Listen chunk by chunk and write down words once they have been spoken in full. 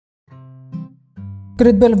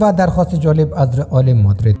گرید بیل و درخواست جالب از رئال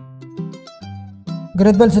مادرید.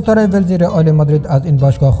 گرید بیل ستاره ولزی رئال مادرید از این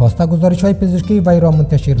باشگاه خواسته گزارش‌های پزشکی وی را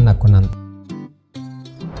منتشر نکنند.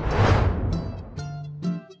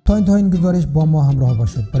 تا انتهای این گزارش با ما همراه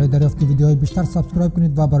باشید. برای دریافت ویدیوهای بیشتر سابسکرایب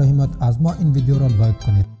کنید و برای حمایت از ما این ویدیو را لایک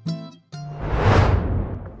کنید.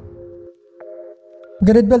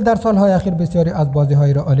 گرید بیل در سالهای اخیر بسیاری از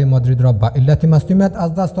بازی‌های رئال مادرید را به علت مصدومیت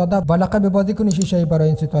از دست داده و لقب بازیکن شیشه‌ای برای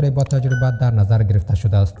این ستاره با تجربه در نظر گرفته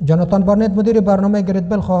شده است. جاناتان بارنت مدیر برنامه گرید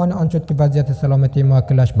بیل خواهان آن شد که وضعیت سلامتی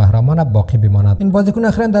ماکلش محرمانه باقی بماند. این بازیکن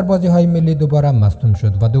اخیراً در بازی‌های ملی دوباره مصدوم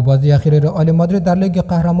شد و دو بازی اخیر رئال مادرید در لیگ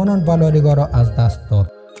قهرمانان و لالیگا را از دست داد.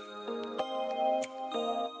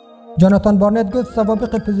 جاناتان بارنت گفت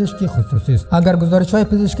سوابق پزشکی خصوصی است. اگر گزارش‌های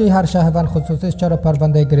پزشکی هر شهروند خصوصی است، چرا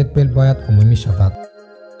پرونده گرید بیل باید عمومی شود؟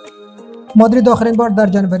 مادرید آخرین بار در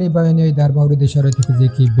جنوری بیانیه‌ای در مورد شرایط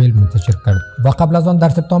فیزیکی بیل منتشر کرد و قبل از آن در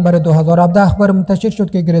سپتامبر 2017 اخبار منتشر شد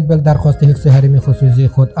که گرید بیل درخواست حفظ حریم خصوصی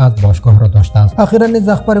خود از باشگاه را داشته است. اخیراً نیز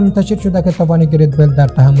اخبار منتشر شده که توان گرید بیل در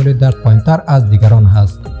تحمل درد پایین‌تر از دیگران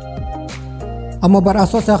است. اما بر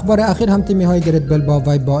اساس اخبار اخیر هم تیم‌های گرید بیل با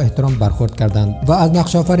وی با احترام برخورد کردند و از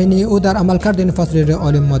نقش آفرینی او در عملکرد این فصل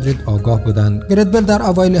رئال مادرید آگاه بودند. گرید بیل در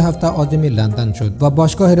اوایل هفته عازم لندن شد و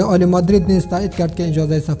باشگاه رئال مادرید نیز تایید کرد که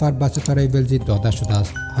اجازه سفر به ستاره ولزی داده شده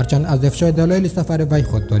است، هرچند از افشای دلایل سفر وی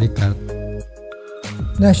خودداری کرد.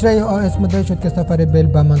 نشریه آس مدعی شد که سفر بیل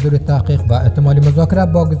به منظور تحقیق و احتمالی مذاکره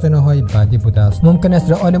با گزینه‌های بعدی بوده است. ممکن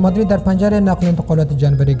است رئال مادرید در پنجره نقل و انتقالات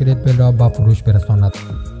جنوری گرید بیل را به فروش برساند.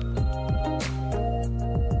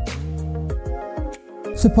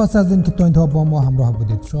 سپاس از اینکه تا انتها با ما همراه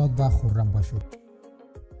بودید. شاد و خرم باشید.